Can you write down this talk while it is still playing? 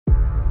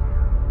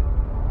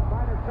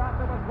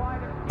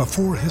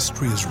Before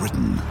history is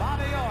written,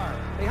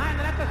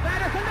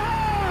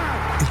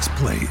 it's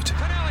played.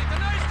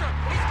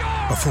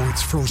 Before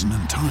it's frozen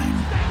in time,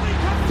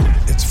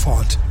 it's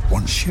fought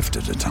one shift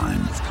at a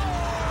time.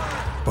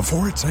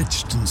 Before it's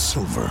etched in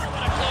silver,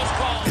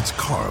 it's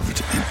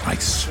carved in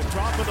ice.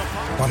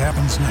 What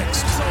happens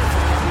next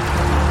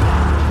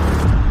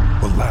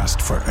will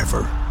last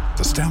forever.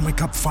 The Stanley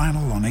Cup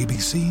Final on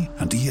ABC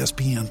and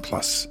ESPN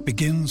Plus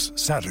begins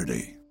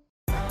Saturday.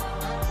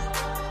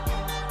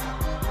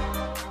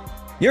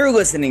 You're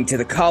listening to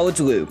the College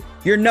Loop,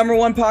 your number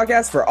one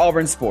podcast for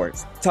Auburn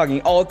sports,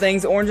 talking all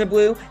things orange and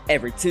blue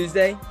every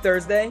Tuesday,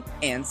 Thursday,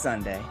 and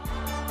Sunday.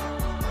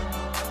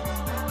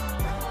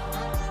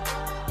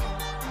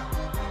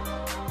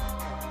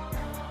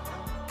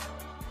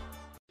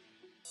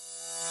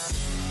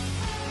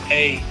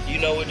 Hey, you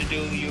know what to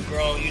do. You're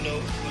grown. You know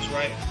what's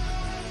right.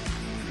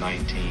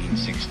 19,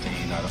 16.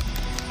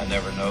 I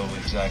never know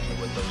exactly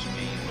what those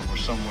mean, but we're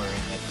somewhere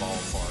in that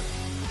ballpark.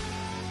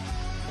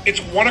 It's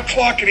 1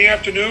 o'clock in the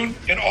afternoon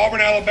in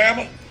Auburn,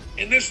 Alabama,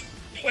 and this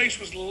place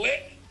was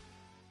lit.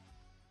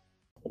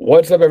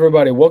 What's up,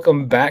 everybody?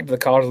 Welcome back to the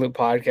College Loop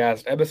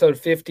Podcast, episode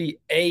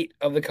 58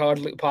 of the College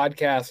Loop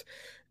Podcast.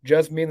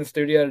 Just me in the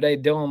studio today,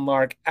 Dylan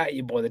Lark, at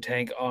you boy the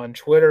tank on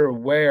Twitter,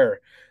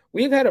 where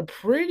we've had a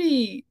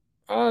pretty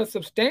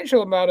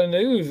substantial amount of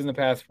news in the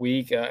past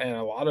week, and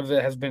a lot of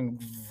it has been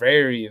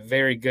very,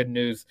 very good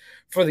news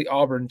for the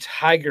Auburn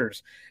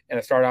Tigers. And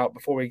to start out,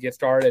 before we get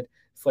started,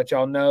 just let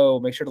y'all know,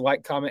 make sure to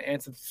like, comment,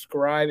 and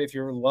subscribe if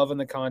you're loving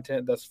the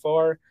content thus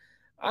far.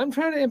 I'm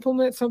trying to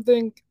implement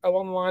something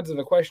along the lines of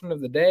a question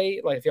of the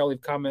day. Like if y'all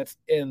leave comments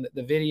in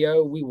the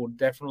video, we will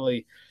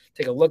definitely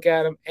take a look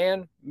at them,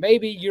 and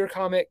maybe your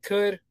comment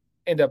could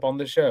end up on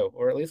the show,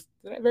 or at least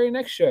the very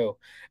next show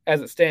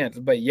as it stands.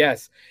 But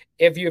yes,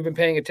 if you've been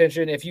paying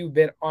attention, if you've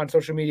been on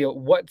social media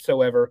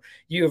whatsoever,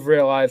 you have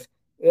realized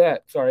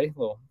that, sorry, a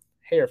little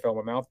hair fell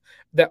in my mouth,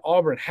 that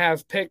Auburn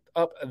has picked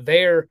up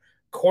their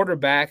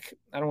quarterback,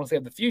 I don't want to say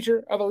of the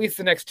future, of at least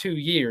the next 2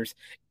 years,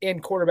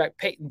 in quarterback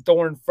Payton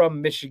Thorne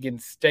from Michigan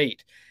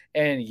State.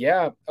 And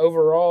yeah,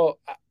 overall,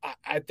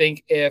 I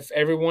think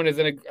everyone's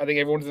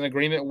in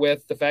agreement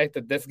with the fact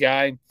that this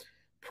guy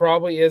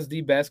probably is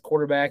the best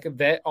quarterback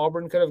that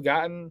Auburn could have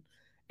gotten,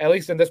 at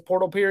least in this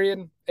portal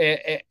period.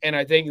 And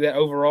I think that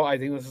overall, I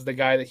think this is the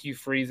guy that Hugh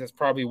Freeze has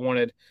probably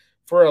wanted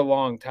for a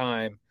long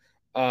time.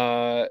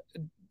 As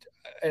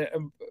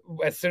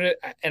soon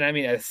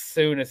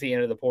as he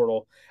entered the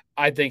portal,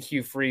 I think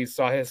Hugh Freeze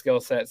saw his skill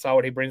set, saw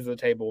what he brings to the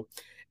table,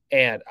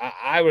 and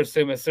I would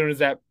assume as soon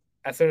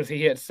as he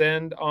hit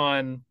send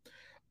on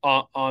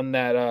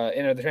that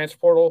enter the transfer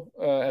portal,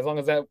 as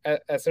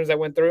soon as that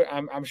went through,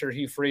 I'm sure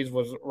Hugh Freeze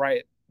was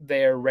right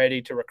there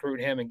ready to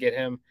recruit him and get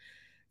him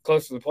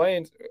close to the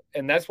Plains,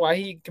 and that's why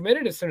he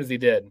committed as soon as he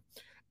did.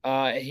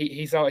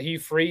 He saw Hugh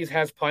Freeze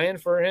has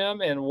planned for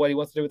him and what he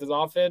wants to do with his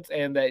offense,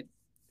 and that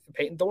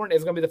Payton Thorne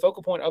is going to be the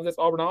focal point of this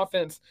Auburn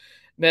offense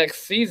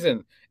next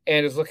season.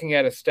 And is looking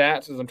at his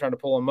stats as I'm trying to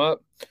pull him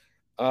up.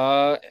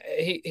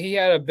 He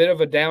had a bit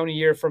of a down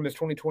year from his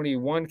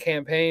 2021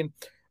 campaign,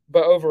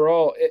 but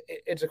overall,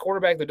 it's a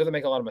quarterback that doesn't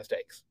make a lot of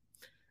mistakes,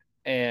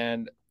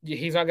 and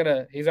he's not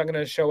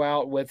gonna show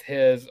out with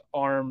his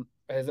arm,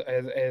 his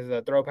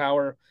throw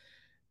power,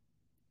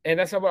 and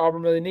that's not what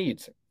Auburn really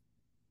needs.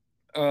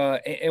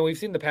 And we've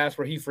seen in the past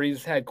where Hugh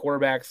Freeze had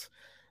quarterbacks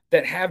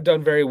that have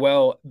done very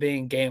well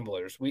being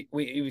gamblers.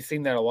 We've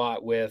seen that a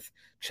lot with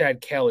Chad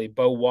Kelly,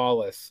 Bo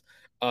Wallace.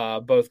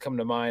 Both come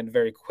to mind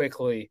very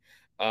quickly.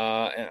 And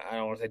I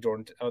don't want to say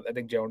Jordan. I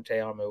think Jordan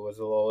Teamu was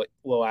a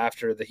little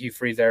after the Hugh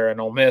Freeze era in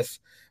Ole Miss.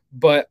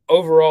 But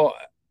overall,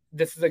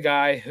 this is a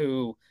guy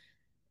who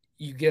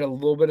you get a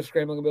little bit of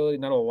scrambling ability,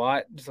 not a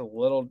lot, just a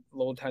little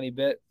tiny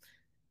bit.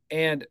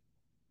 And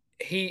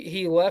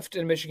he left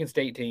a Michigan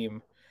State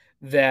team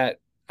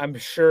that I'm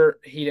sure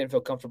he didn't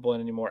feel comfortable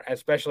in anymore,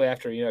 especially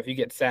after, if you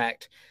get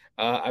sacked,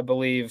 I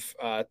believe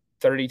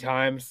 30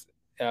 times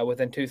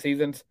within 2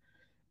 seasons.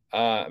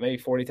 Maybe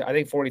 40. I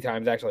think 40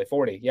 times actually.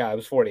 40. Yeah, it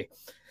was 40.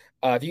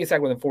 If you get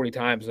sacked within 40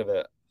 times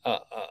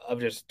of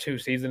just 2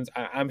 seasons,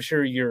 I'm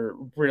sure you're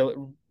really,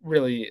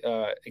 really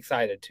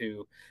excited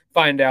to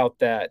find out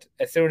that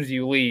as soon as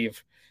you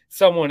leave,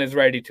 someone is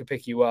ready to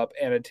pick you up.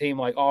 And a team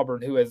like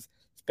Auburn, who has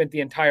spent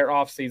the entire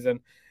offseason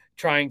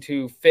trying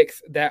to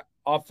fix that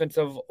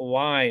offensive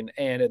line,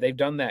 and they've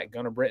done that.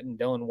 Gunnar Britton,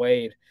 Dylan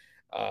Wade,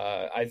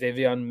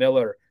 Isaiah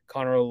Miller,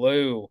 Connor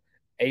Liu,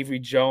 Avery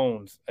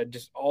Jones,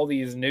 just all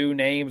these new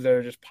names that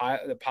are just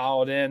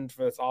piled in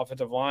for this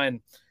offensive line,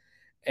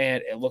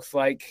 and it looks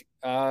like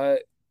Payton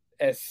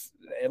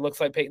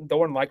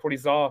Thorne liked what he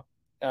saw,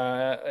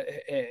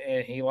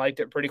 and he liked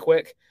it pretty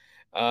quick.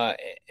 And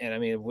I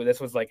mean, this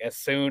was like as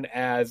soon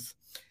as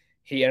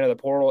he entered the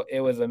portal,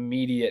 it was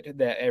immediate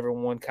that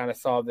everyone kind of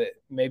saw that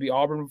maybe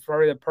Auburn was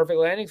probably the perfect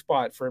landing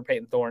spot for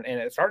Payton Thorne, and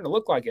it's starting to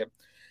look like it.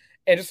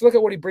 And just look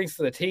at what he brings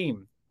to the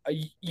team.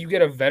 You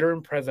get a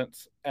veteran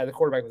presence at the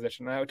quarterback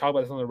position. I would talk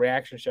about this on the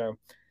reaction show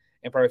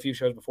and probably a few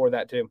shows before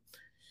that too.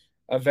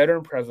 A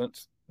veteran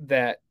presence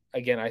that,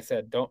 again, I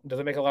said,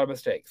 doesn't make a lot of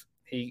mistakes.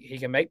 He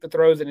can make the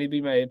throws that need to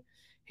be made.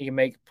 He can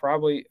make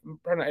probably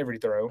not every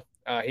throw.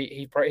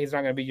 He's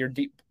not going to be your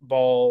deep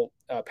ball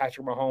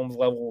Patrick Mahomes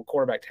level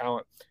quarterback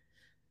talent,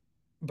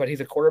 but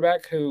he's a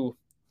quarterback who,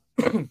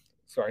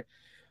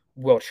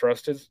 will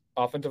trust his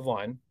offensive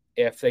line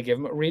if they give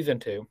him a reason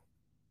to.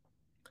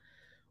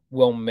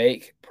 Will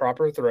make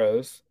proper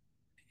throws,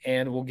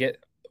 and will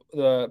get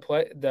the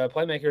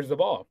playmakers the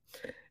ball.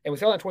 And we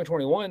saw that in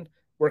 2021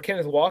 where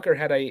Kenneth Walker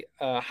had a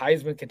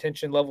Heisman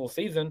contention level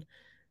season,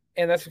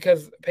 and that's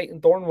because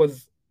Payton Thorne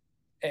was,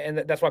 and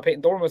that's why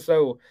Payton Thorne was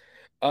so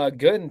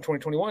good in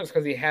 2021 is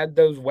because he had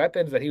those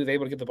weapons that he was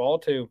able to get the ball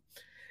to,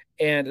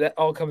 and that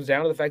all comes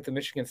down to the fact that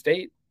Michigan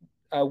State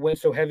went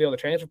so heavy on the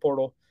transfer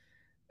portal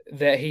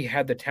that he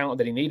had the talent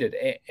that he needed,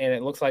 and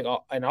it looks like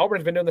and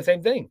Auburn's been doing the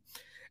same thing,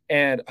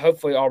 and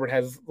hopefully Auburn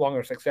has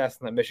longer success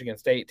than that Michigan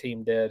State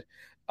team did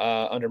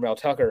under Mel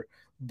Tucker.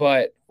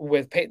 But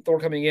with Payton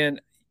Thorne coming in,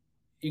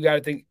 you got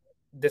to think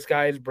this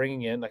guy is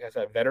bringing in, like I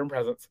said, veteran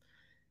presence,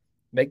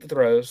 make the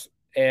throws.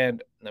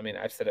 And, I mean,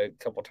 I've said it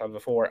a couple of times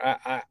before,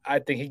 I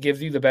think he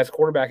gives you the best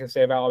quarterback in the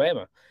state of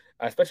Alabama,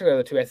 especially the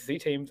other two SEC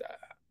teams.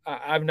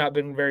 I've not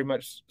been very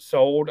much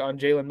sold on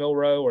Jalen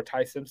Milroe or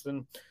Ty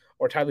Simpson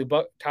or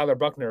Tyler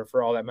Buckner,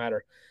 for all that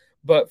matter.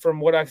 But from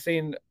what I've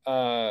seen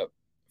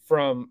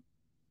from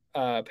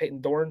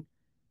Payton Thorne,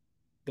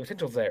 the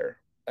potential's there.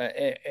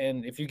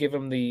 And if you give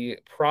him the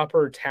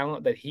proper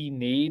talent that he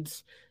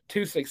needs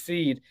to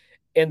succeed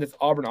in this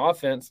Auburn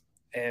offense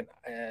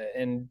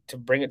and to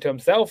bring it to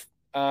himself,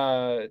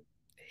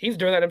 he's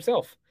doing that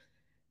himself.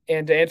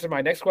 And to answer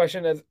my next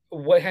question is,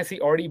 what has he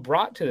already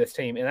brought to this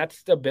team? And that's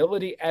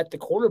stability at the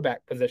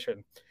quarterback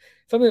position.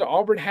 Something that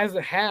Auburn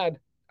hasn't had.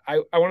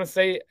 I want to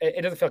say,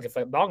 it doesn't feel like it's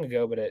like long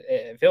ago, but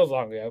it feels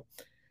long ago.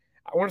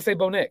 I want to say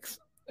Bo Nix.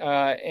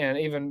 And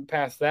even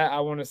past that, I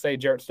want to say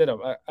Jarrett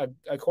Stidham,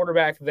 a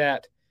quarterback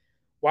that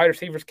wide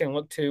receivers can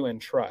look to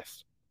and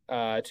trust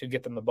to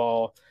get them the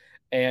ball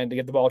and to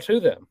get the ball to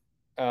them.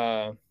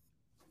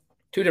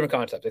 Two different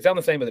concepts. They sound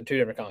the same, but they're two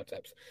different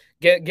concepts.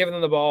 Giving them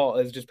the ball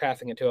is just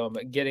passing it to them.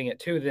 Getting it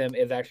to them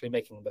is actually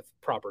making the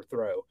proper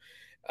throw.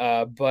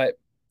 But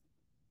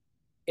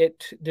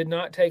it did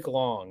not take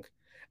long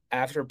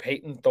after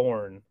Payton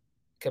Thorne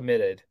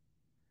committed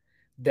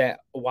that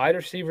wide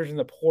receivers in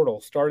the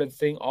portal started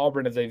seeing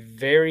Auburn as a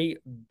very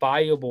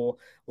viable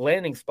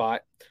landing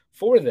spot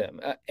for them.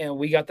 And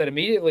we got that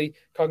immediately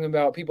talking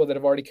about people that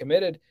have already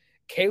committed.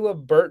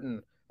 Caleb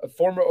Burton, a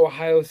former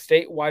Ohio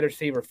State wide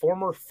receiver,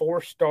 former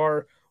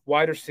 4-star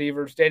wide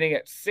receiver, standing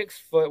at 6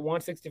 foot,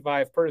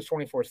 165, per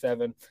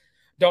 24/7.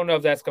 Don't know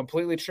if that's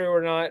completely true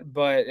or not,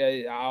 but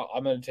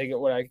I'm going to take it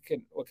what I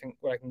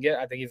can get.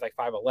 I think he's like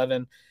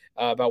 5'11",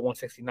 about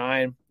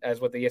 169, as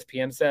what the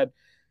ESPN said.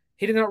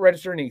 He did not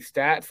register any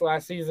stats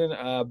last season,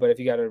 but if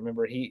you got to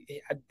remember,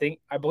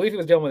 I believe he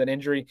was dealing with an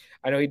injury.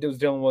 I know he was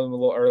dealing with him a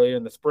little earlier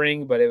in the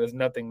spring, but it was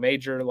nothing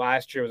major.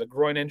 Last year was a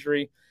groin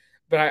injury,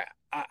 but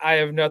I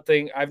have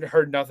nothing. I've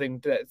heard nothing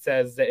that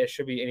says that it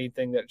should be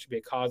anything that should be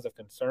a cause of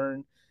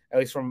concern, at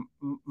least from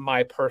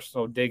my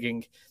personal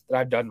digging that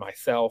I've done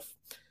myself.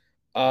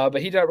 But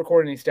he didn't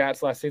record any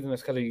stats last season.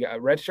 That's because he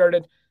got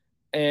redshirted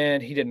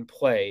and he didn't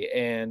play.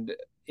 And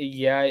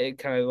yeah, it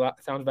kind of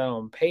sounds bad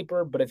on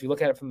paper, but if you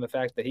look at it from the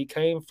fact that he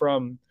came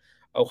from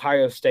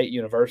Ohio State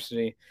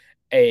University,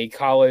 a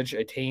college,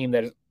 a team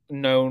that is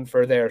known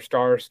for their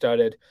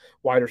star-studded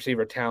wide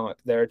receiver talent.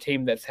 They're a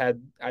team that's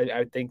had,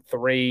 I think,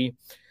 3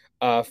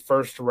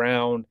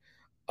 first-round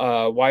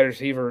wide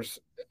receivers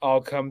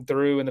all come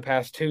through in the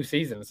past 2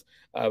 seasons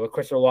with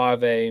Chris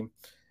Olave,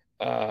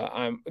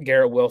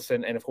 Garrett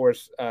Wilson, and, of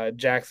course,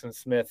 Jackson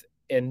Smith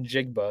in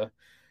Jigba.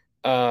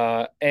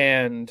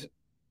 And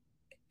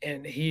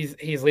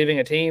he's leaving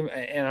a team,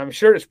 and I'm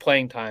sure it's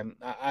playing time.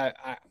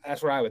 I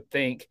that's what I would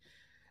think.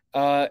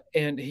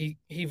 And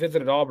he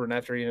visited Auburn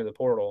after he entered the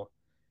portal,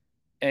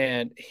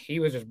 and he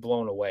was just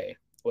blown away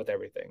with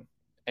everything.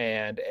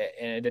 And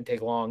it didn't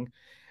take long.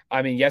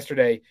 I mean,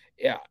 yesterday,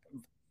 yeah,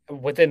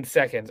 within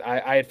seconds,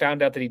 I had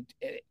found out that he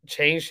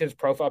changed his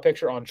profile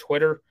picture on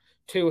Twitter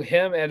to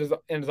him at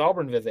his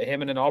Auburn visit,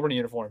 him in an Auburn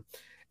uniform.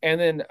 And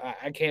then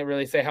I can't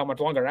really say how much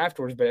longer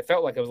afterwards, but it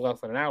felt like it was less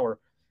than an hour.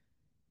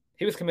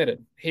 He was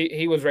committed.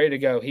 He was ready to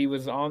go. He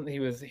was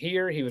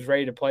here. He was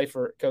ready to play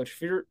for Coach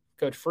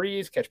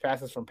Freeze, catch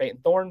passes from Payton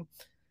Thorne.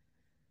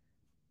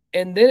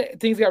 And then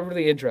things got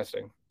really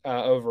interesting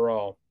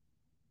overall.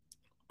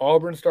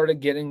 Auburn started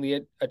getting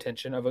the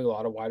attention of a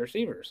lot of wide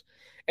receivers.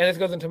 And this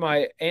goes into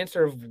my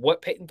answer of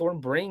what Payton Thorne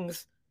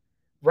brings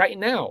right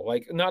now.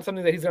 Like, not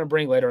something that he's going to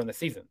bring later in the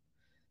season.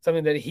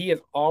 Something that he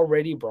has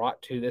already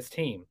brought to this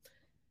team.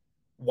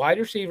 Wide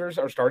receivers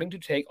are starting to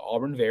take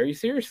Auburn very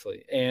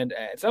seriously. And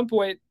at some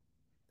point,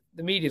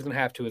 the media is going to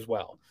have to as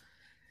well.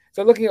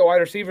 So looking at wide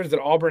receivers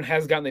that Auburn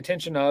has gotten the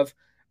attention of,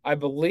 I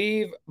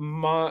believe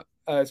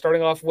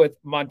starting off with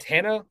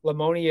Montana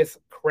Lamonius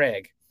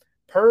Craig,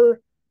 per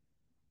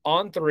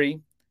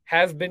On3,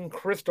 has been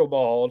crystal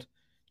balled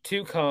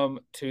to come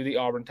to the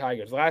Auburn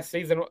Tigers. Last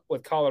season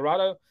with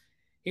Colorado,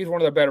 He's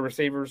one of their better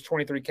receivers,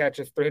 23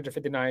 catches,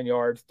 359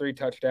 yards, 3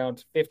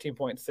 touchdowns,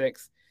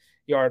 15.6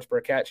 yards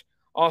per catch.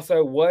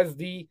 Also was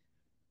the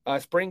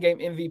spring game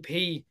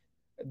MVP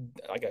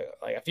like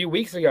a few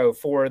weeks ago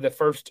for the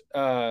first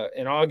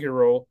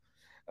inaugural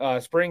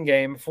spring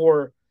game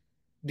for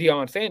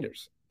Deion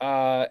Sanders.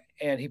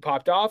 And he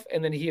popped off,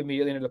 and then he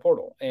immediately entered the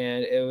portal.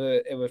 And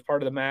it was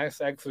part of the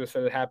mass exodus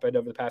that had happened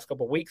over the past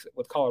couple of weeks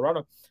with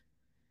Colorado.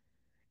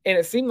 And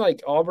it seemed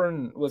like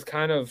Auburn was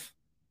kind of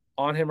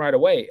on him right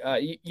away.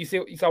 You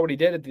saw what he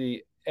did at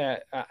the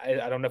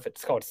I don't know if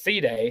it's called C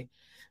Day,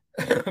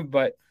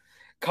 but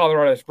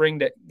Colorado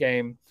spring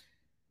game.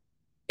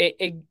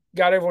 It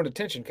got everyone's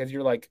attention because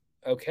you're like,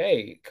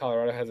 okay,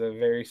 Colorado has a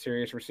very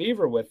serious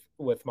receiver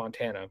with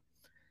Montana.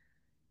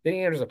 Then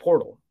he enters the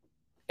portal,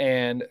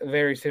 and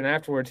very soon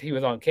afterwards, he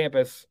was on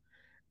campus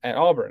at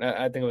Auburn.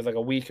 I think it was like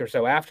a week or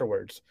so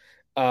afterwards,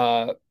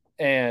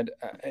 and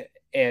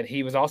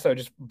he was also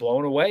just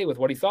blown away with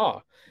what he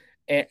saw.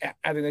 And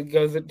I think it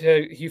goes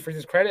to Hugh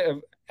Freeze's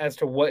credit as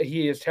to what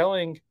he is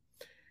telling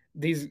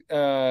these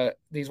wide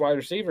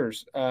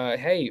receivers.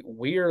 Hey,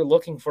 we're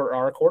looking for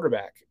our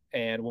quarterback,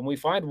 and when we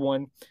find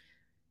one,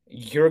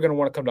 you're going to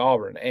want to come to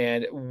Auburn.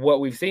 And what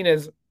we've seen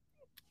is,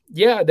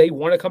 yeah, they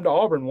want to come to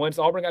Auburn. Once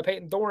Auburn got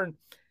Payton Thorne,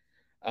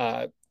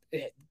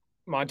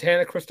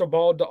 Montana crystal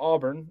balled to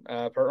Auburn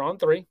per on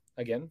 3.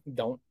 Again,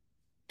 don't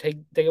take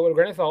it with a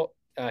grain of salt.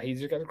 He's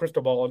just got the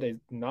crystal ball. He's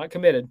not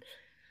committed.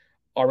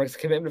 Auburn's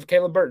commitment of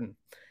Caleb Burton.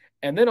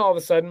 And then all of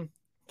a sudden,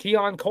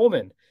 Keon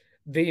Coleman,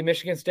 the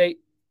Michigan State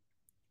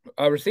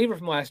receiver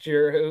from last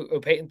year, who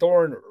Payton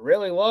Thorne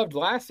really loved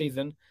last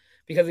season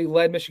because he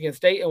led Michigan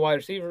State in wide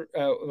receiver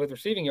with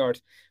receiving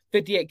yards,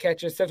 58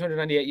 catches,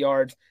 798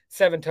 yards,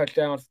 7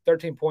 touchdowns,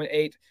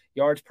 13.8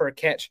 yards per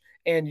catch.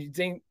 And you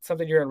think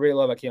something you're going to really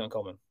love about Keon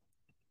Coleman,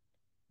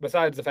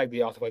 besides the fact that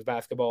he also plays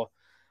basketball,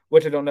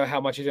 which I don't know how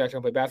much he's actually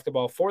going to play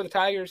basketball for the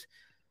Tigers,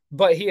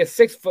 but he is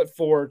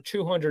 6'4",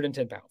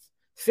 210 pounds.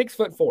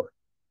 6'4",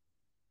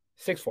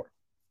 6'4".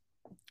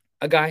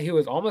 A guy who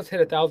has almost hit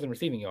 1,000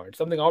 receiving yards,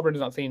 something Auburn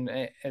has not seen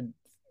in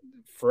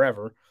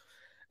forever.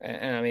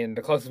 And I mean,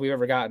 the closest we've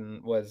ever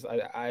gotten was,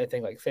 I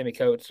think, like Sammy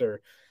Coates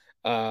or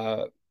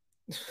Darvin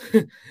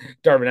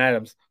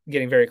Adams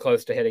getting very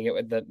close to hitting it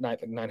with the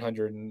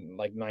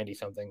 990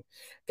 something.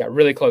 Got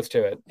really close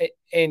to it.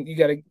 And you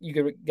got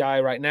a guy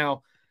right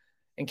now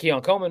in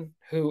Keon Coleman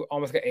who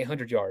almost got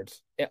 800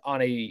 yards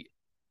on a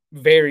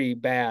very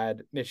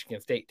bad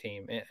Michigan State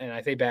team. And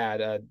I say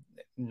bad,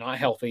 not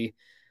healthy.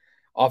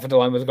 Offensive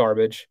line was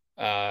garbage.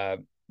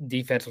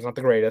 Defense was not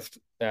the greatest.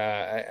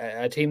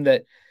 A team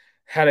that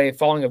had a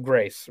falling of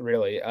grace,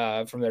 really,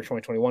 from their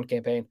 2021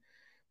 campaign.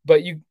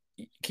 But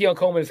Keon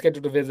Coleman is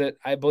scheduled to visit.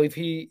 I believe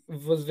he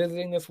was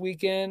visiting this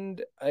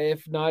weekend.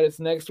 If not, it's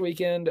next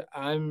weekend.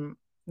 I'm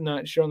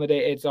not sure on the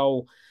day. It's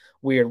all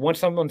weird. Once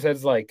someone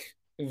says, like,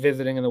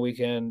 visiting in the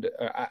weekend,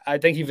 I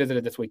think he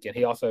visited this weekend.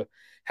 He also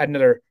had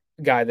another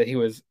guy that he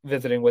was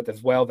visiting with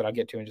as well that I'll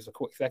get to in just a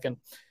quick second.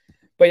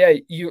 But, yeah,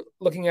 you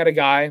looking at a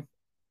guy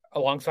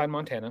alongside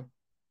Montana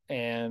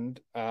and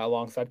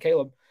alongside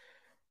Caleb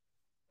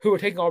who are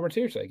taking Auburn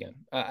seriously again.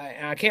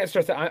 I can't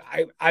stress that.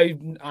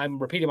 I'm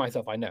repeating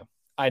myself. I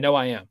know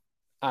I am.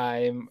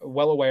 I'm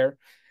well aware.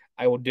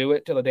 I will do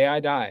it till the day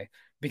I die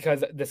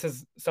because this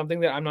is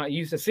something that I'm not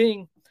used to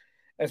seeing,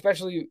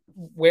 especially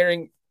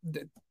wearing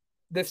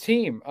this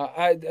team,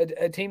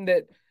 a team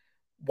that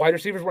wide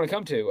receivers want to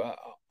come to.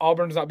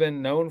 Auburn's not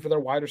been known for their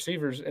wide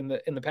receivers in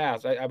the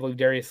past. I believe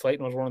Darius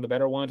Slayton was one of the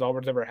better ones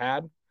Auburn's ever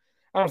had.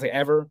 I don't say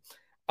ever,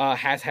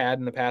 has had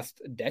in the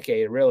past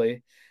decade,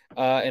 really.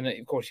 And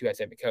of course, you had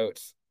Sammy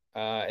Coates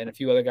and a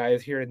few other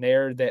guys here and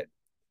there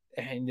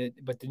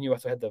but then you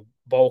also had the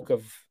bulk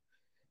of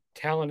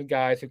talented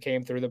guys who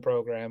came through the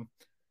program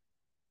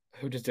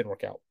who just didn't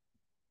work out.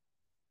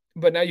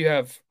 But now you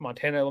have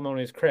Montana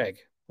Lamonius Craig,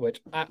 which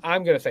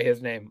I'm going to say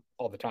his name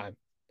all the time.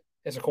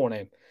 It's a cool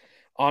name.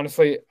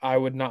 Honestly, I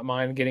would not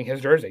mind getting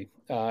his jersey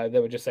that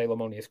would just say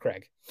Lamonius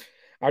Craig.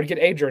 I would get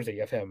a jersey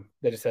of him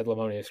that just said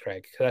Lamonius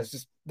Craig because that's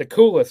just the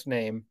coolest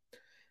name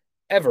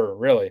ever,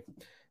 really.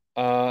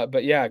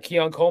 But yeah,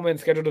 Keon Coleman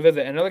scheduled to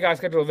visit. Another guy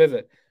scheduled to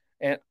visit.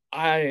 And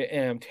I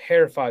am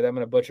terrified that I'm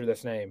going to butcher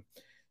this name.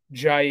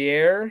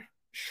 Jair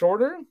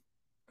Shorter.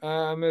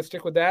 I'm going to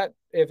stick with that.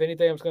 If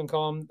anything, I'm just going to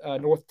call him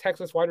North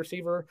Texas wide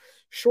receiver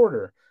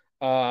Shorter.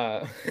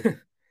 Another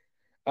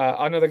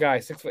guy,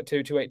 6'2",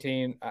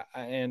 218.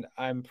 And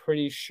I'm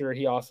pretty sure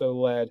he also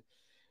led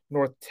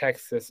North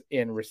Texas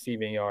in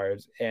receiving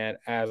yards. And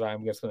as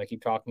I'm just going to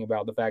keep talking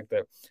about the fact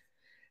that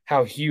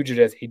how huge it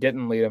is, he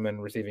didn't lead them in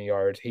receiving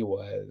yards. He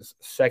was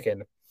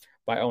second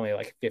by only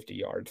like 50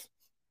 yards.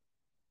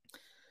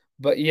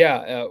 But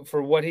yeah,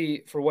 for what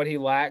he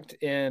lacked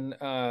in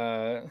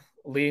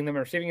leading them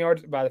in receiving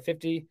yards by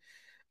 50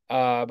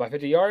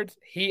 yards,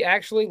 he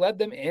actually led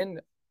them in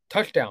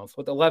touchdowns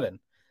with 11.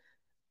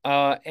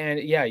 And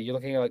yeah, you're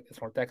looking at like it's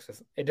North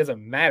Texas. It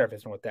doesn't matter if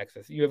it's North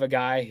Texas. You have a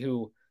guy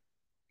who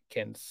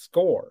can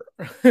score.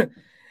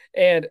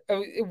 And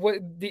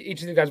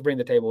each of these guys bring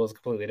to the table is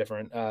completely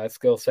different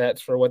skill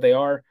sets for what they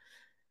are.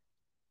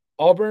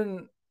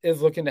 Auburn is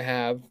looking to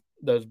have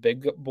those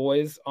big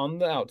boys on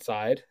the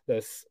outside,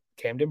 those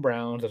Camden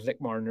Browns, those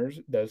Nick Martiners,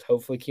 those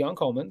hopefully Keon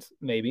Coleman's,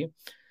 maybe,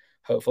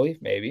 hopefully,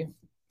 maybe.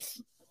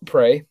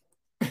 Pray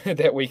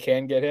that we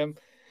can get him,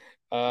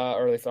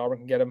 or at least Auburn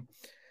can get him.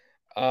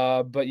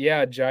 But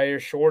yeah, Jair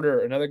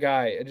Shorter, another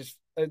guy.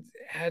 It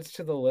adds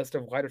to the list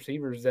of wide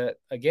receivers that,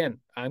 again,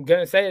 I'm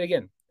going to say it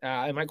again.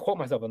 I might quote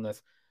myself on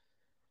this.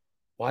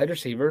 Wide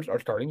receivers are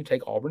starting to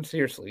take Auburn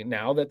seriously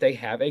now that they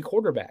have a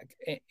quarterback.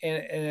 And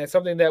it's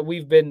something that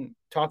we've been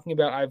talking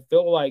about, I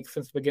feel like,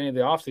 since the beginning of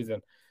the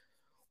offseason,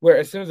 where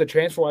as soon as the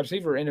transfer wide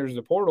receiver enters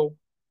the portal,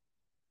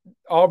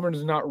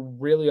 Auburn's not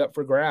really up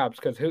for grabs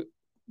because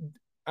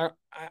I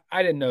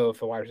didn't know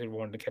if a wide receiver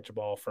wanted to catch a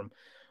ball from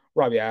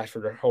Robbie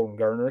Ashford or Holden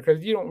Gardner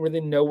because you don't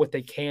really know what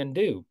they can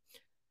do.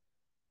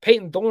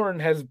 Payton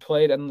Thorne has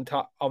played on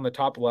the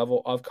top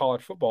level of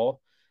college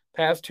football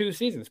past 2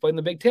 seasons, played in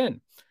the Big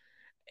Ten.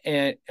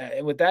 And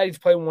with that, he's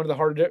played in one of the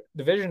harder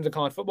divisions of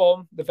college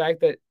football. The fact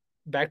that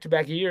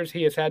back-to-back years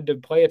he has had to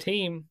play a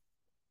team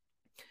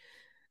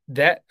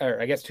that,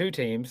 or I guess 2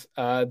 teams,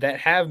 that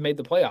have made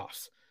the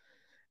playoffs.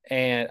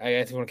 And I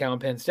guess if you want to count on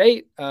Penn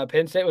State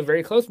was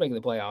very close to making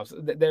the playoffs.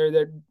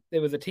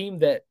 There was a team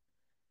that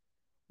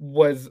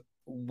was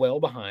well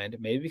behind,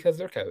 maybe because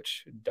their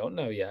coach, don't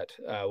know yet.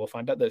 We'll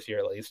find out this year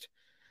at least.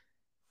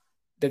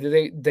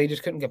 They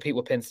just couldn't compete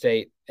with Penn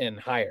State and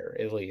higher,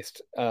 at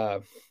least.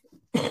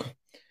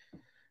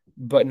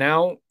 But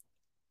now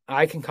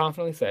I can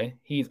confidently say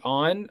he's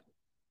on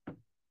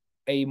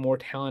a more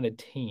talented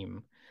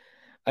team,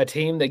 a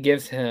team that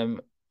gives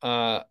him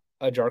a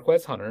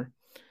Jarquez Hunter,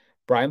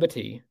 Brian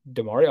Battie,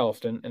 Damari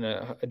Alston, and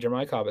a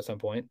Jeremiah Cobb at some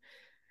point.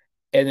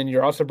 And then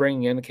you're also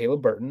bringing in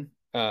Caleb Burton,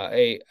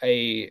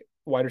 a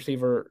wide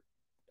receiver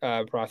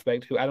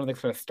prospect who I don't think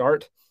is going to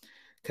start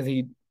because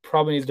he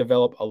probably needs to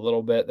develop a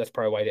little bit. That's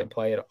probably why he didn't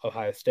play at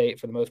Ohio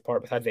State for the most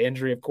part, besides the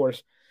injury, of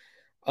course.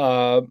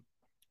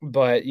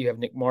 But you have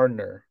Nick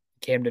Martiner,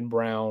 Camden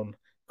Brown,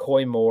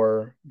 Coy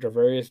Moore,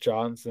 Dravarius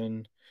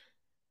Johnson.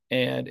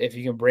 And if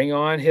you can bring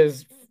on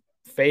his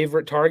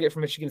favorite target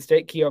from Michigan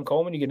State, Keon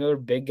Coleman, you get another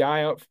big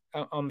guy out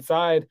on the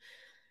side.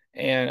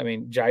 And, I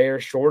mean, Jair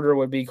Shorter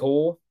would be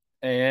cool.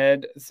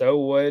 And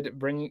so would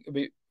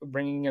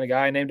bringing in a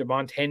guy named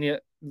Montana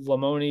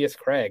Lamonius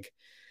Craig.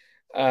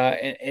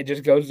 And it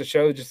just goes to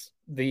show just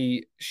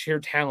the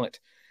sheer talent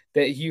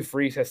that Hugh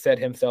Freeze has set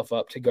himself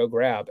up to go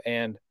grab.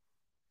 And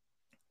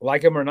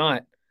like him or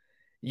not,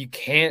 you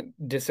can't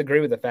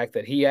disagree with the fact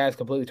that he has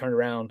completely turned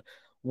around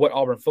what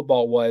Auburn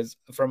football was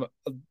from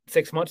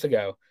 6 months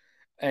ago.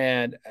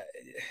 And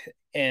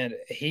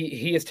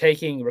he is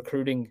taking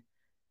recruiting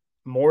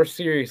more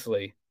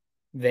seriously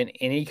than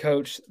any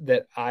coach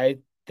that I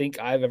think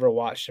I've ever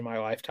watched in my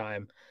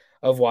lifetime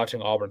of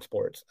watching Auburn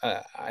sports.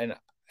 And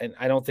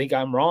I don't think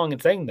I'm wrong in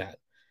saying that.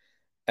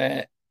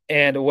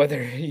 And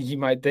whether you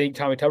might think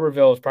Tommy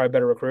Tuberville is probably a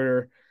better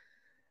recruiter,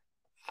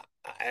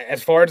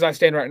 as far as I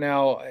stand right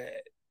now,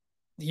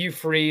 Hugh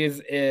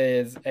Freeze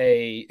is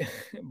a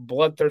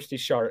bloodthirsty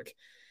shark.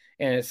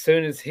 And as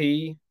soon as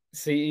he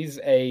sees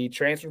a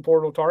transfer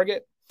portal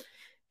target,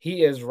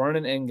 he is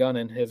running and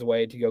gunning his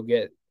way to go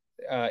get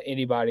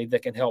anybody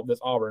that can help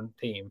this Auburn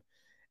team.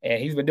 And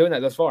he's been doing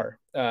that thus far.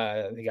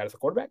 He got us a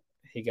quarterback.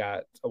 He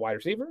got a wide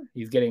receiver.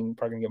 He's probably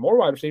going to get more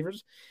wide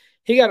receivers.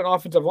 He got an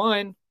offensive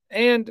line,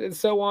 and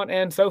so on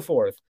and so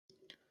forth.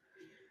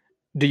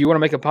 Do you want to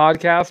make a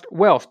podcast?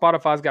 Well,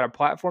 Spotify's got a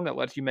platform that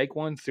lets you make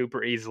one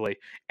super easily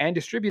and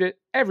distribute it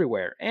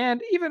everywhere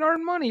and even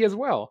earn money as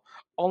well.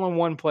 All in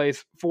one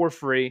place for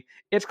free.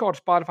 It's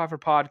called Spotify for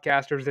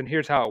Podcasters, and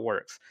here's how it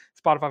works.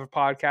 Spotify for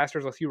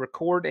Podcasters lets you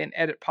record and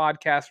edit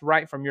podcasts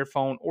right from your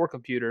phone or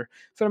computer.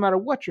 So no matter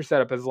what your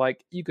setup is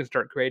like, you can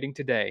start creating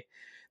today.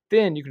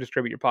 Then you can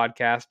distribute your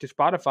podcast to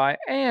Spotify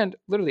and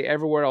literally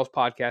everywhere else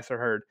podcasts are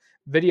heard.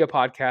 Video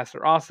podcasts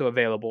are also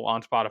available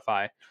on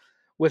Spotify.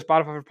 With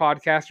Spotify for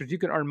Podcasters, you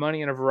can earn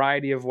money in a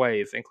variety of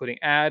ways, including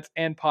ads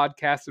and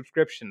podcast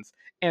subscriptions.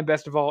 And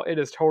best of all, it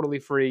is totally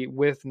free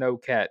with no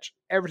catch.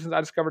 Ever since I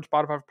discovered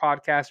Spotify for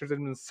Podcasters, it's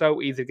been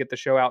so easy to get the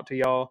show out to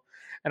y'all,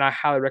 and I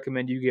highly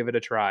recommend you give it a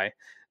try.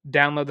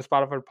 Download the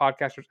Spotify for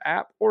Podcasters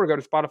app or go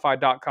to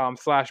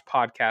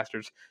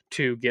spotify.com/podcasters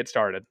to get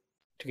started.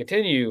 To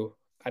continue,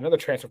 another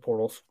transfer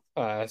portal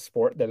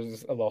sport that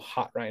is a little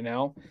hot right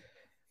now.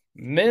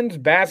 Men's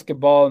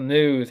basketball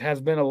news has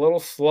been a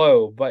little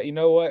slow, but you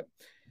know what?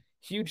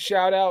 Huge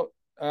shout out.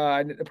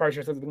 I probably should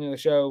have said at the beginning of the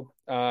show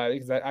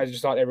because I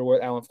just saw it everywhere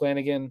with Alan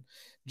Flanagan,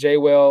 Jay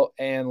Will,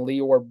 and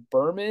Leor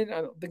Berman.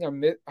 I hope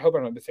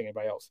I'm not missing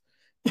anybody else.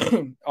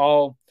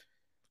 All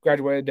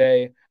graduated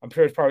day. I'm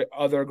sure there's probably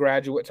other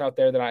graduates out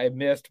there that I have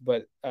missed,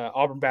 but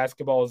Auburn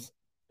basketball's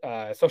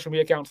social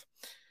media accounts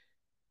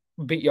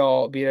beat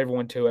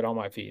everyone to it on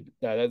my feed.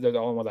 They're the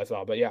only ones I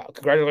saw. But yeah,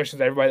 congratulations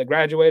to everybody that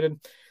graduated.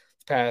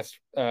 It's past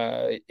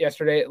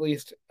yesterday at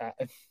least.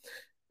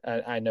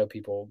 I know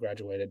people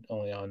graduated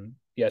only on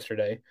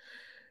yesterday.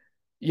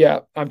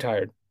 Yeah, I'm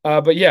tired.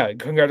 But yeah,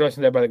 congratulations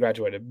to everybody that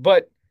graduated.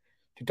 But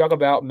to talk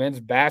about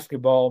men's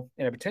basketball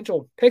and a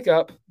potential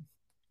pickup,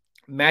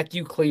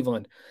 Matthew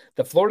Cleveland,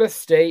 the Florida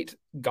State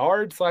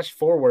guard /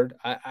 forward.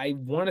 I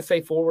want to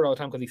say forward all the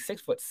time because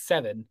he's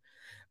 6'7".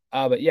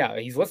 But yeah,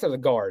 he's listed as a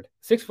guard.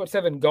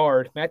 6'7"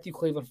 guard, Matthew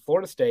Cleveland,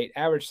 Florida State,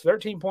 averaged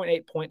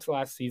 13.8 points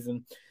last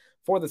season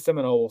for the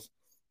Seminoles.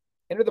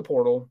 Entered the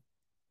portal,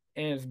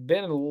 and it's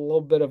been a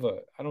little bit of a,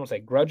 I don't want to say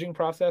grudging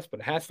process, but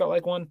it has felt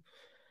like one,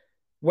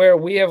 where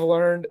we have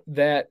learned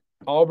that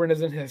Auburn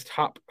is in his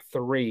top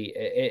 3.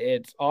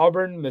 It's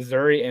Auburn,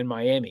 Missouri, and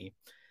Miami.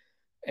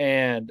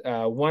 And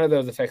one of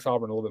those affects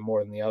Auburn a little bit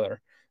more than the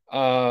other.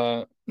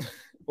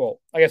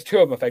 Well, I guess 2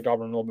 of them affect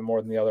Auburn a little bit more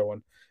than the other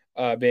one,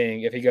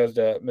 being if he goes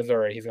to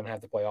Missouri, he's going to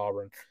have to play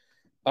Auburn.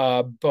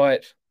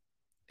 But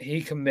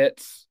he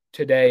commits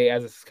today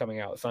as this is coming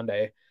out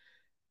Sunday.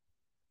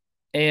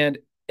 And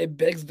it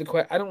begs the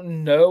question. I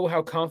don't know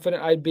how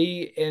confident I'd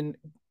be in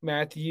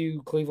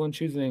Matthew Cleveland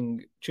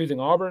choosing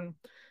Auburn.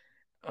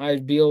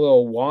 I'd be a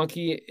little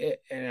wonky,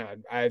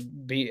 and I'd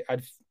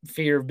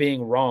fear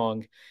being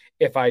wrong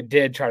if I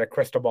did try to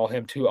crystal ball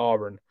him to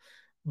Auburn.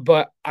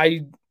 But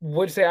I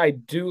would say I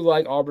do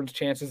like Auburn's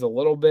chances a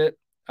little bit.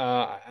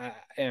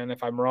 And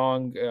if I'm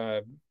wrong,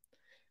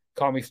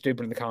 call me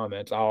stupid in the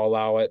comments. I'll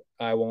allow it.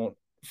 I won't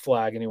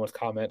flag anyone's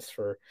comments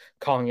for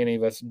calling any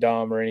of us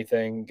dumb or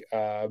anything.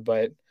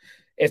 But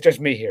it's just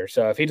me here.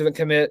 So if he doesn't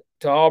commit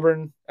to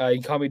Auburn, you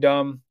can call me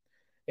dumb.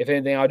 If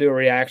anything, I'll do a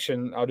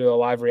reaction. I'll do a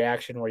live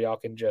reaction where y'all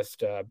can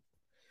just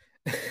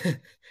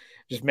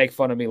just make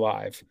fun of me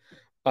live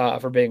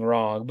for being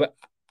wrong. But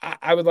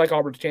I would like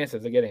Auburn's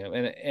chances of getting him.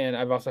 And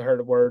I've also heard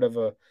a word of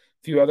a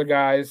few other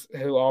guys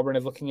who Auburn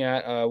is looking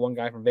at. One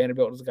guy from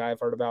Vanderbilt is a guy I've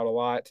heard about a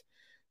lot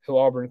who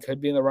Auburn could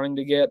be in the running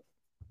to get.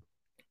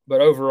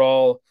 But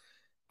overall,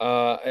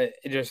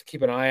 just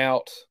keep an eye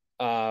out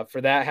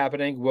for that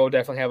happening. We'll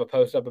definitely have a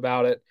post up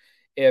about it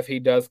if he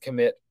does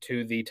commit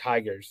to the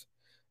Tigers.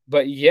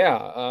 But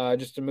yeah,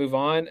 just to move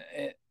on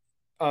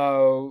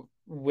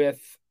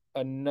with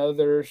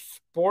another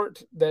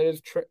sport that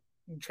is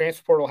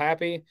transfer portal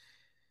happy.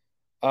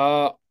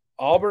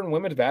 Auburn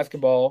women's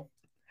basketball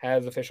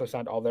has officially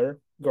signed all their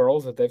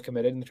girls that they've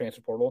committed in the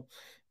transfer portal.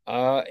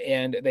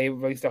 And they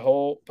released a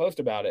whole post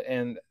about it.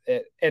 And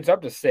it's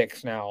up to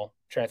 6 now,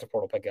 transfer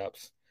portal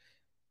pickups.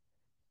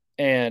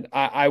 And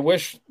I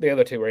wish the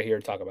other 2 were here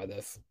to talk about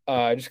this.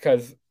 Just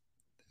because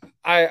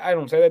I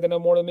don't say that they know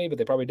more than me, but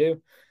they probably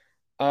do.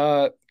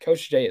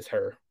 Coach J is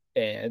her.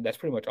 And that's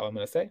pretty much all I'm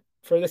going to say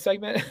for this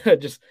segment.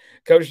 Just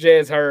Coach J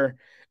is her.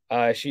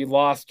 She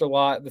lost a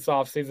lot this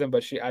offseason,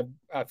 but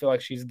I feel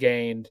like she's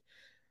gained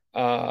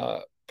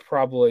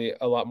probably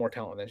a lot more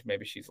talent than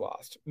maybe she's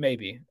lost.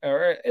 Maybe.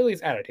 Or at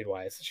least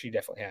attitude-wise, she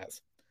definitely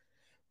has.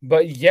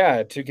 But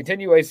yeah, to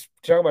continue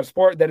talking about a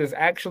sport that is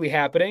actually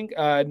happening,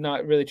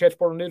 not really transfer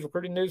portal news,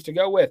 recruiting news to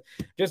go with,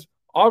 just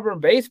Auburn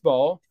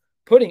baseball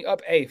putting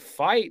up a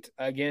fight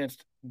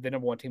against the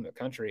number 1 team in the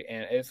country.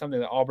 And it's something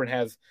that Auburn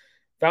has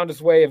found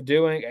its way of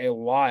doing a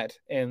lot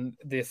in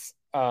this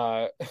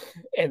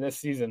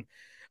season.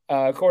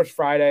 Of course,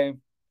 Friday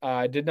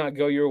did not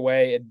go your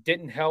way. It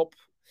didn't help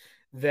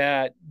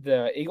that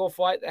the Eagle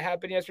flight that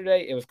happened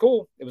yesterday, it was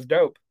cool. It was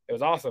dope. It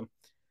was awesome.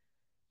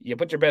 You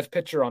put your best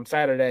pitcher on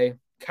Saturday,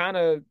 kind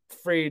of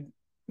freed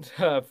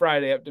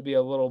Friday up to be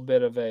a little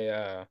bit of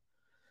a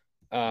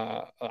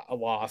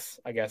loss,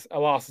 I guess. A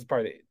loss is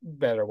probably the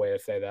better way to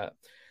say that.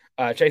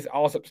 Chase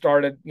Allsup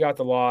started, got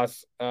the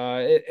loss.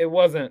 It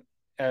wasn't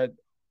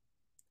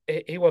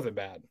he wasn't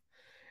bad.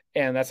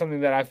 And that's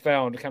something that I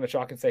found kind of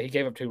shocking. Say he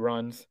gave up 2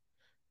 runs.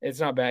 It's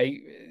not bad.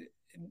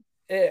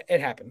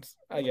 It happens,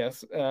 I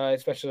guess,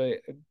 especially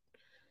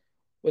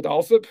with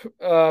Allsup.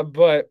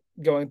 But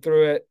going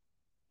through it,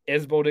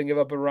 Isbell didn't give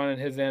up a run in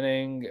his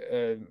inning.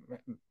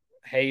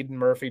 Hayden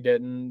Murphy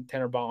didn't.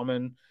 Tanner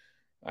Bauman,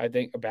 I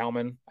think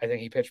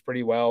he pitched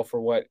pretty well for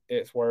what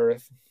it's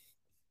worth.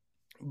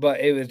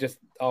 But it was just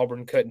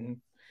Auburn couldn't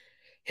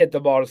hit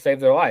the ball to save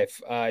their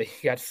life.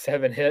 He got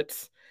 7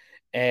 hits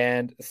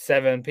and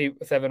 7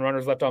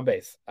 runners left on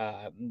base.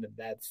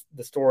 That's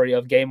the story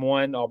of game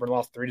 1. Auburn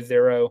lost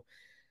 3-0.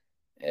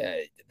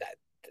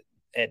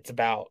 It's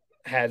about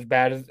as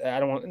bad as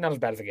not as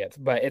bad as it gets,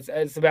 but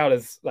it's about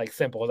as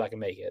simple as I can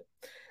make it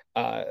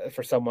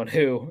for someone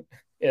who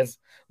is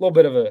a little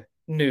bit of a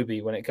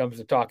newbie when it comes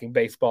to talking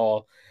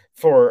baseball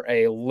for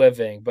a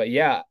living. But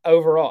yeah,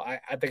 overall,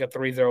 I think a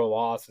 3-0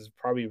 loss is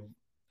probably,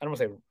 I don't want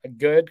to say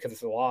good because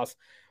it's a loss,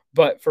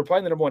 but for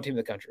playing the number 1 team in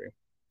the country,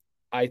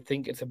 I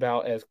think it's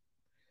about as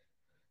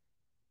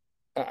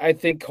I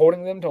think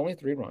holding them to only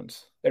 3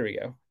 runs. There we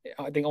go.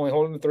 I think only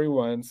holding them to 3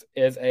 runs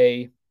is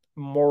a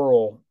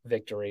moral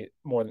victory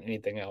more than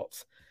anything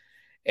else.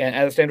 And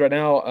as it stands right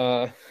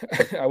now,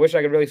 I wish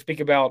I could really speak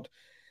about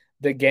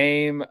the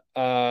game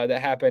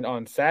that happened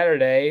on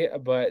Saturday,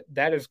 but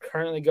that is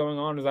currently going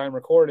on as I'm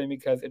recording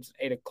because it's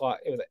 8 o'clock.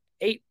 It was at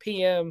 8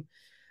 p.m.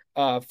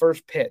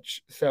 First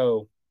pitch.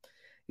 So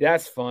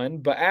that's fun.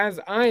 But as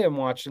I am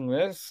watching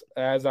this,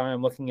 as I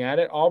am looking at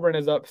it, Auburn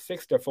is up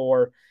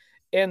 6-4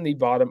 in the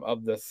bottom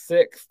of the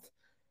 6th.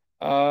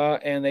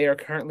 And they are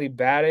currently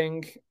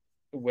batting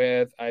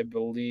with, I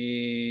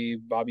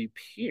believe, Bobby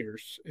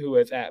Pierce, who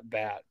is at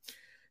bat.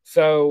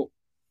 So,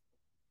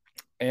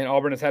 and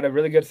Auburn has had a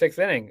really good sixth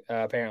inning,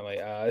 apparently.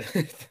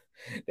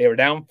 They were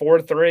down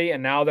 4-3,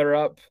 and now they're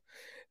up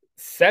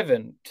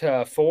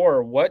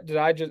 7-4.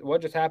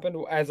 What just happened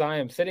as I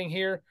am sitting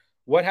here?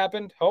 What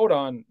happened? Hold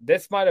on.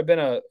 This might have been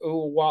a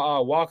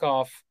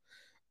walk-off.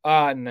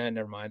 No,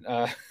 never mind.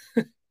 I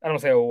don't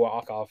say a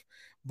walk-off,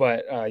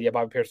 but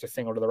Bobby Pierce just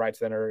singled to the right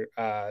center.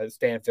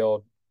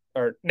 Stanfield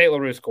or Nate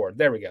LaRue scored.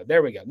 There we go.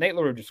 Nate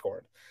LaRue just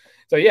scored.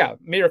 So yeah,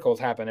 miracles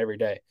happen every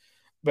day.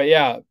 But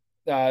yeah,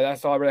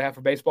 that's all I really have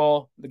for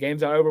baseball. The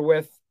game's not over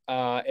with.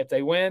 If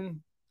they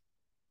win,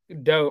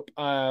 dope.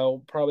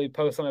 I'll probably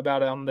post something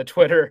about it on the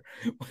Twitter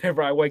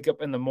whenever I wake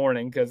up in the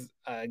morning, because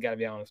I gotta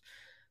be honest,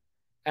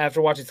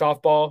 after watching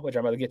softball, which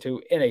I'm about to get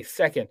to in a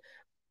second,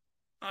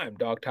 I'm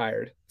dog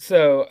tired.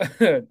 So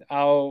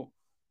I'll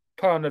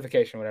put on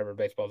notification whenever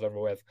baseball's over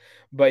with.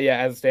 But yeah,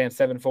 as it stands,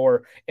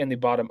 7-4 in the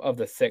bottom of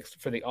the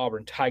sixth for the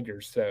Auburn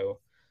Tigers. So,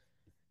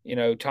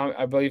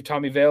 I believe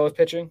Tommy Vale is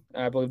pitching.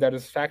 I believe that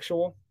is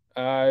factual.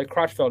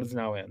 Crotchfeld is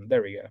now in.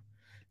 There we go.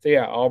 So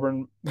yeah,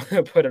 Auburn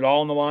put it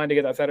all on the line to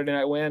get that Saturday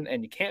night win,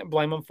 and you can't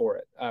blame them for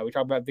it. We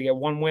talked about to get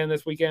one win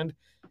this weekend.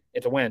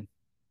 It's a win.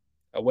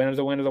 A win is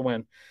a win is a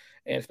win.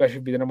 And especially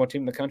to be the number one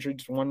team in the country,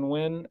 just one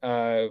win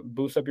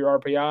boosts up your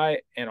RPI,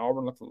 and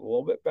Auburn looks a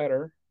little bit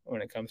better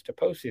when it comes to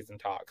postseason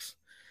talks.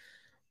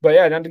 But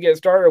yeah, now to get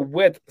started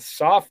with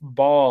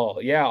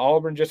softball. Yeah,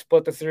 Auburn just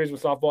split the series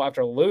with softball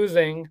after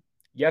losing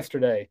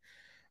yesterday.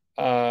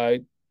 Friday,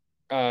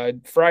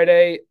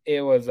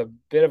 it was a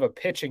bit of a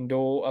pitching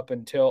duel up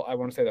until, I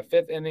want to say, the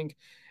fifth inning.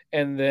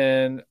 And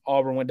then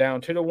Auburn went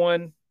down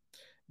 2-1,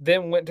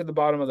 then went to the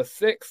bottom of the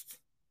sixth,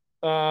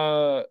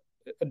 down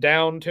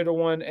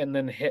 2-1, and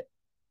then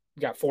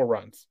got 4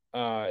 runs.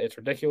 It's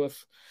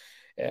ridiculous.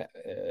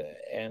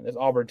 And this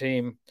Auburn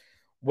team,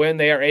 when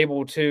they are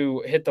able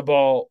to hit the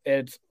ball,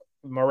 it's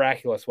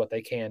miraculous what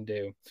they can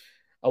do.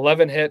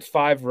 11 hits,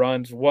 5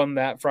 runs, won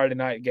that Friday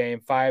night game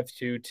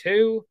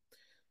 5-2.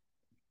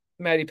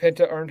 Maddie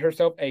Pinta earned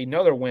herself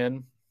another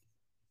win.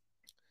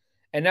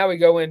 And now we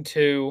go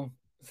into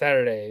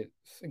Saturday's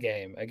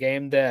game, a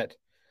game that,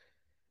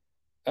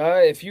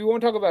 if you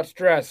want to talk about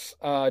stress,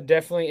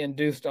 definitely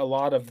induced a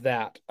lot of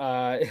that.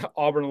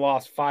 Auburn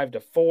lost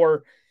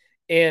 5-4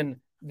 in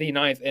the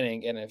ninth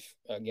inning. And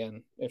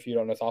if you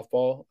don't know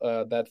softball,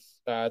 that's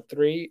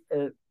 3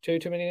 or 2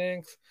 too many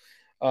innings.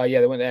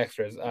 They went to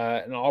extras.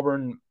 And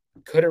Auburn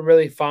couldn't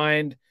really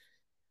find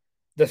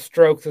the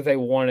strokes that they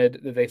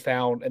wanted, that they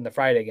found in the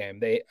Friday game.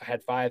 They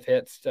had 5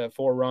 hits to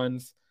 4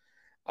 runs.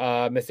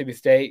 Mississippi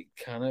State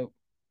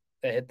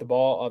they hit the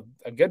ball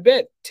a good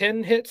bit.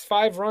 10 hits,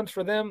 5 runs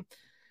for them.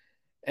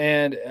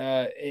 And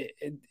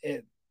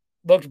it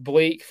looked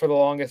bleak for the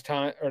longest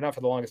time, or not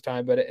for the longest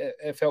time, but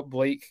it felt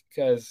bleak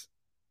because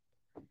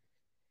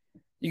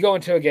you go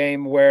into a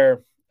game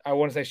where I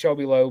want to say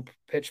Shelby Lowe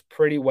pitched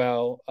pretty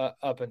well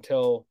up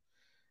until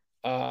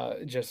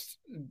just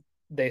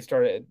they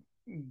started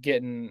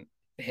getting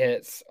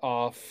hits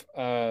off.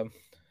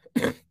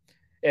 It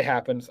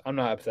happens. I'm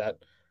not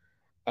upset.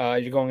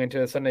 You're going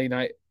into a Sunday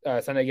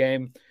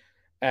game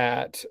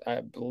at,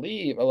 I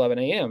believe, 11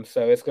 a.m.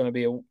 So it's going to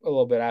be a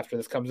little bit after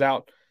this comes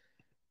out.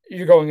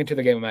 You're going into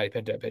the game with Maddie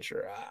Pinta,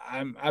 pitcher.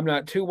 I'm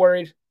not too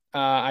worried.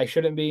 I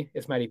shouldn't be.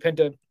 It's Maddie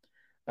Pinta.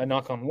 A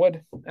knock on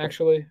wood,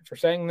 actually, for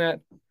saying that.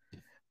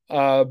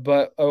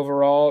 But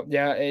overall,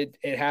 yeah, it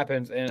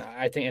happens, and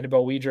I think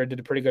Annabelle Weidra did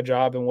a pretty good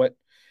job in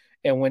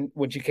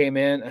when she came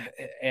in,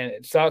 and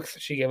it sucks.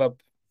 She gave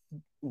up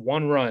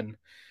 1 run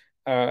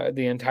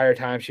the entire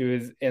time she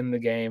was in the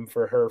game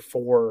for her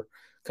 4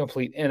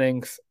 complete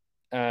innings,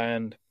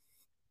 and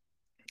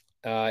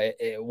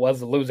it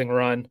was a losing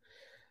run.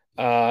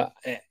 And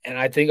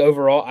I think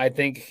overall,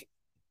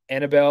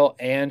 Annabelle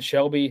and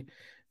Shelby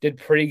did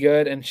pretty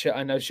good, and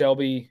I know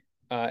Shelby,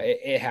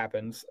 it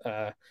happens.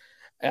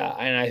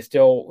 And I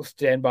still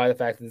stand by the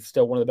fact that it's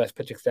still one of the best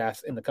pitching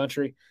staffs in the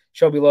country.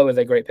 Shelby Lowe is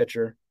a great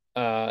pitcher.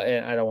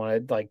 And I don't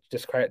want to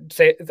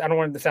I don't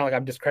want it to sound like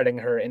I'm discrediting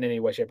her in any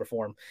way, shape, or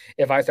form.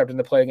 If I stepped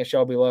into play against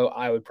Shelby Lowe,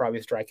 I would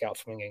probably strike out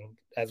swinging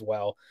as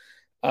well.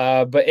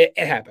 But it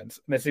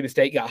happens. Mississippi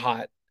State got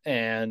hot,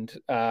 and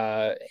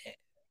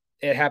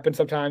it happens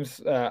sometimes.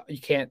 You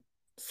can't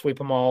sweep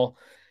them all.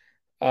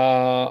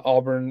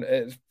 Auburn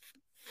is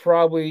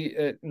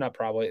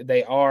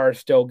they are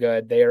still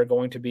good. They are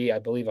going to be, I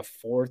believe, a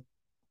 4th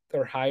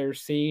or higher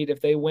seed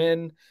if they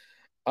win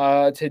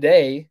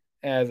today,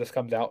 as this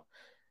comes out,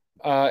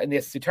 in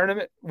the SEC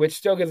tournament, which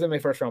still gives them a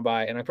first round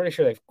bye. And I'm pretty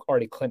sure they've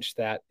already clinched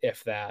that,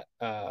 if that.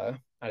 I'd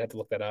have to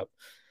look that up.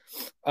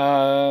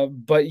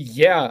 But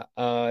yeah,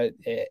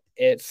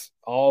 it's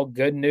all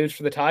good news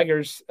for the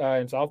Tigers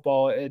in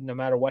softball. No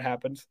matter what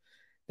happens,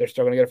 they're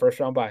still going to get a first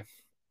round bye.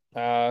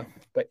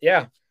 But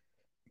yeah,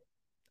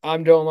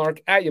 I'm Dylan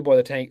Lark, at your boy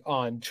the Tank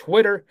on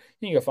Twitter.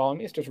 You can go follow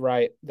me. It's just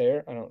right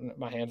there. I don't know,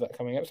 my hand's not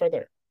coming up. It's right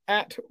there.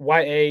 At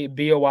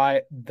YABOY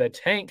the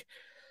Tank.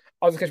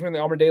 Also catch me on the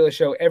Auburn Daily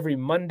Show every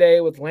Monday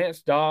with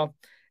Lance Daw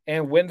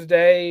And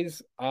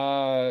Wednesdays,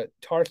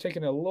 Tar's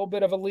taking a little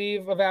bit of a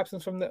leave of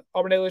absence from the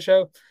Auburn Daily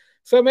Show.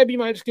 So maybe you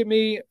might just give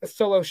me a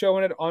solo show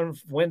in it on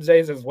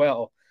Wednesdays as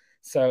well.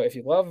 So if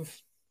you love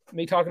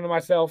me talking to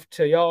myself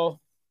to y'all,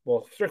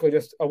 well, strictly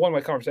just a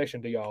one-way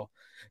conversation to y'all,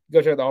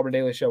 go check out the Auburn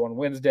Daily Show on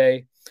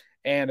Wednesday.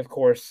 And, of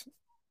course,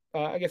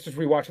 I guess just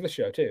rewatch the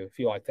show, too, if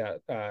you like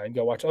that. And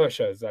go watch other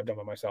shows that I've done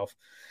by myself.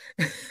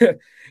 Don't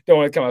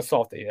want to come out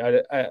salty.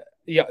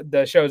 Yeah,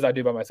 the shows I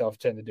do by myself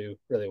tend to do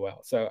really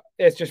well. So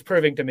it's just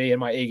proving to me and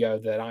my ego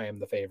that I am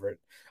the favorite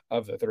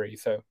of the three.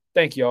 So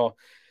thank you all.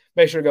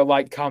 Make sure to go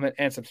like, comment,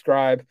 and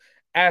subscribe.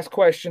 Ask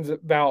questions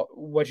about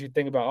what you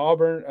think about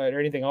Auburn or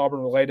anything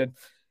Auburn related.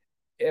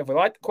 If we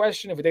like the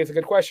question, if we think it's a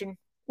good question,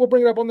 we'll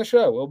bring it up on the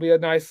show. It'll be a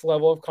nice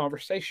level of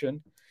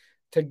conversation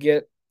to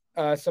get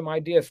some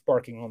ideas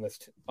sparking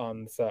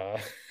on this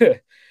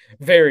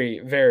very,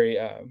 very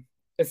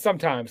it's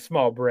sometimes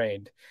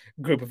small-brained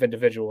group of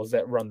individuals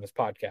that run this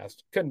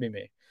podcast. Couldn't be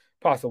me,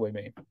 possibly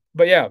me.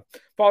 But yeah,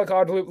 follow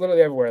College Loop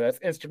literally everywhere. That's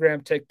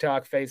Instagram,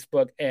 TikTok,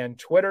 Facebook, and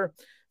Twitter.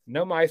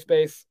 No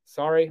MySpace.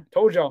 Sorry.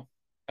 Told y'all.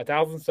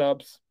 1,000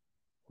 subs.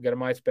 We'll get a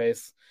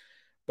MySpace.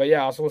 But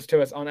yeah, also listen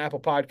to us on Apple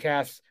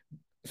Podcasts,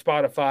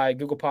 Spotify,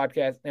 Google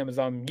Podcasts,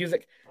 Amazon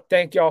Music.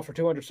 Thank y'all for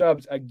 200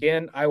 subs.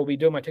 Again, I will be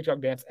doing my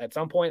TikTok dance at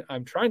some point.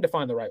 I'm trying to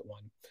find the right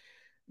one.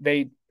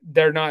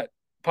 They're not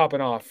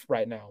popping off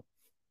right now.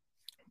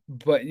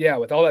 But yeah,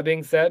 with all that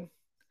being said,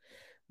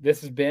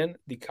 this has been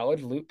the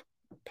College Loop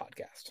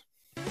Podcast.